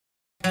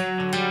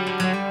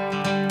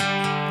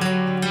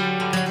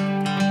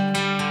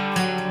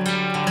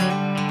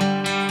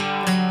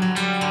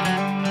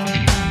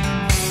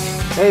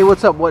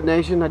what's up, What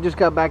Nation? I just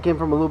got back in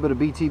from a little bit of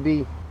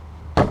BTB.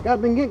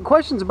 I've been getting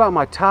questions about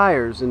my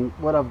tires and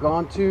what I've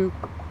gone to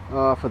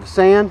for the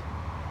sand.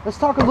 Let's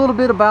talk a little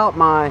bit about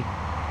my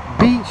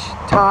beach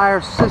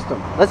tire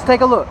system. Let's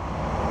take a look.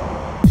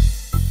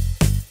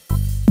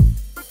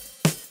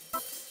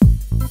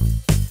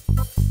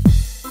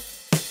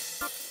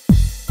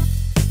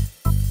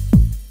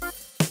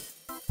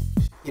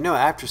 You know,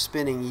 after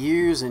spending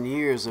years and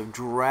years of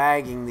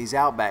dragging these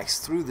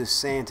Outbacks through the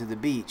sand to the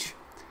beach,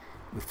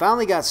 we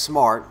finally got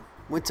smart,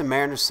 went to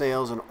Mariner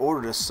Sales and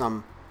ordered us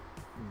some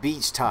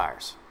beach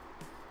tires.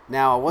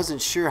 Now, I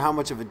wasn't sure how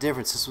much of a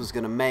difference this was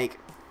going to make.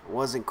 I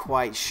wasn't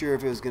quite sure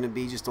if it was going to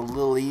be just a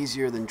little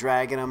easier than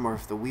dragging them or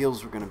if the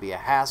wheels were going to be a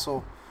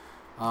hassle.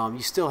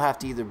 You still have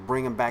to either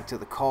bring them back to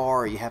the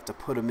car or you have to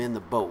put them in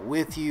the boat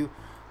with you.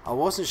 I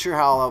wasn't sure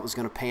how all that was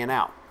going to pan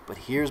out, but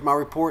here's my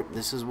report.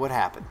 This is what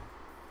happened.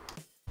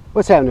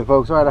 What's happening,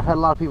 folks? All right, I've had a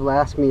lot of people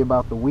ask me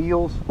about the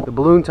wheels, the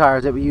balloon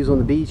tires that we use on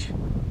the beach,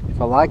 if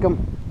I like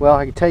them. Well,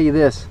 I can tell you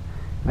this.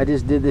 I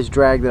just did this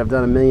drag that I've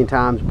done a million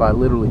times by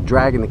literally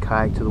dragging the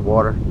kayak to the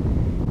water,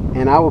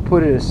 and I will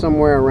put it as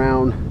somewhere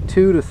around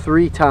 2 to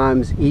 3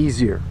 times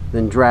easier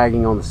than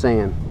dragging on the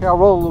sand. Here, I'll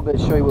roll a little bit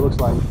and show you what it looks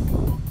like.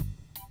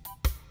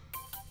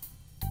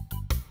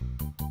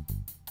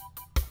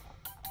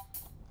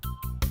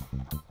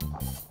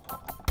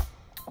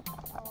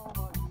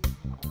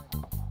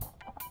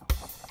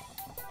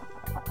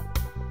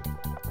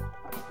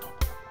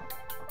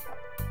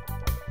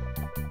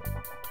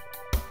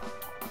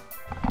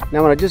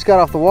 Now, when I just got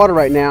off the water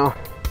right now,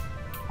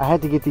 I had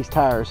to get these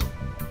tires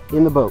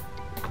in the boat.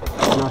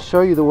 And I'll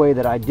show you the way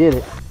that I did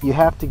it. You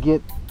have to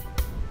get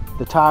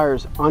the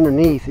tires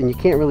underneath, and you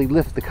can't really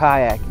lift the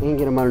kayak and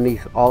get them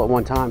underneath all at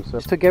one time. So I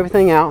just took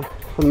everything out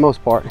for the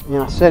most part,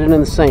 and I set it in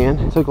the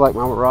sand. Took like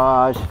my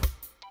rods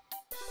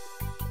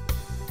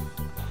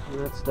and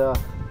that stuff.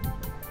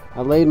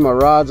 I laid my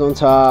rods on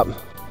top,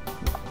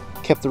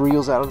 kept the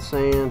reels out of the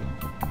sand.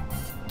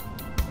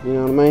 You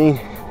know what I mean?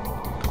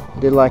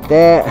 Did like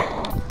that.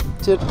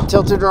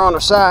 Tilted her on her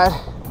side.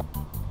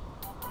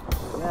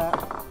 Like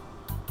that.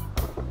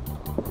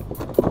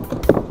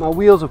 My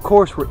wheels, of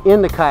course, were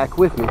in the kayak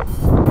with me,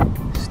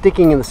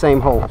 sticking in the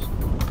same holes.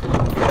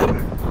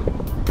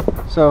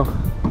 So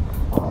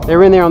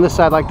they're in there on this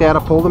side like that. I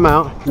pulled them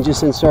out and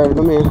just inserted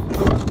them in.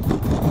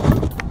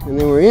 And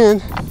then we're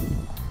in.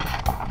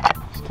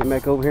 Just come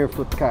back over here and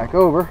flip the kayak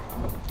over.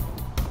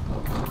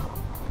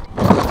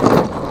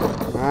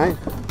 Alright.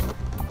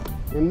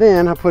 And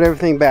then I put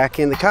everything back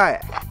in the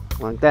kayak.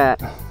 Like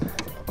that,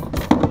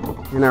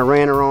 and I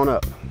ran her on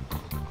up.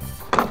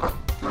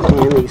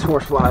 And these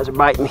horse flies are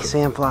biting me,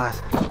 sand flies.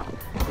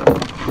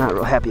 Not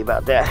real happy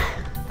about that.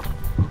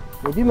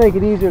 They do make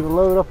it easier to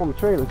load up on the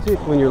trailer too.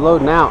 When you're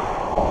loading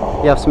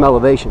out, you have some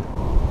elevation.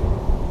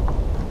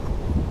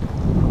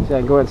 See, I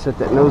can go ahead and set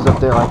that nose up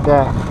there like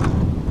that.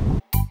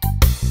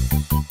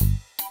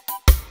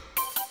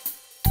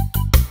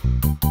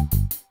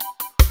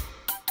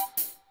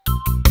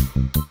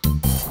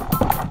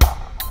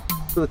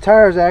 So the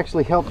tires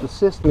actually helped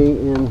assist me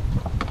in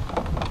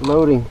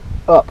loading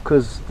up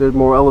because there's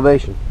more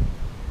elevation.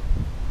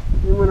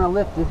 And when I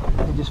lifted,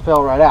 it just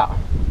fell right out.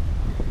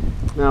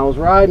 Now I was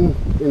riding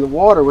in the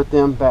water with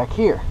them back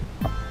here.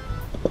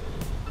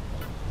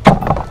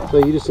 So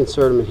you just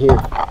insert them in here.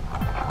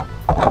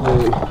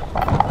 And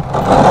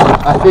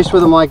I fished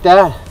with them like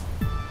that.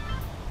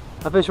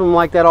 I fished with them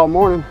like that all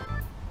morning.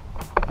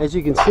 As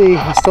you can see,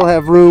 I still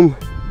have room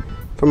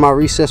for my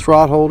recessed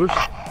rod holders.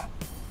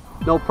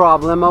 No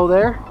problemo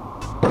there.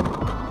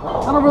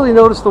 I don't really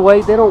notice the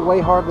weight. They don't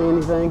weigh hardly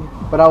anything,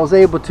 but I was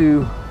able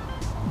to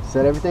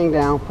set everything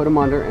down, put them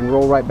under, and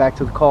roll right back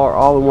to the car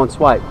all in one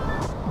swipe.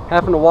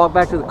 Having to walk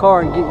back to the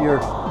car and get your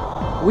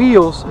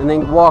wheels and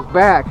then walk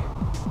back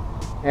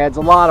adds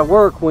a lot of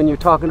work when you're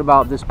talking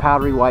about this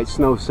powdery white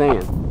snow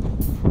sand.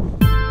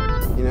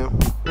 You know,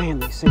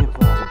 man, these sand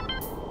flies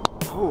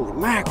are, holy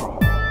mackerel.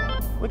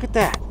 Look at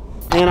that.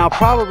 And I'll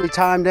probably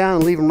tie them down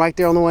and leave them right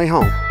there on the way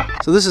home.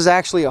 So this is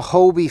actually a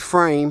Hobie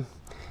frame,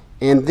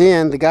 and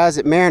then the guys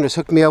at Mariners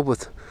hooked me up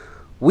with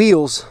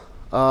Wheeleez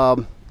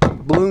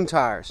balloon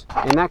tires,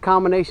 and that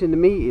combination to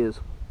me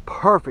is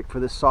perfect for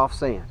this soft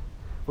sand.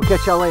 We'll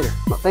catch y'all later.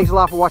 Well, thanks a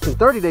lot for watching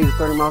 30 Days of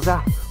 30 Miles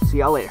Out. See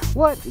y'all later.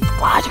 What? These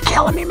flies are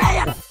killing me,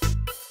 man.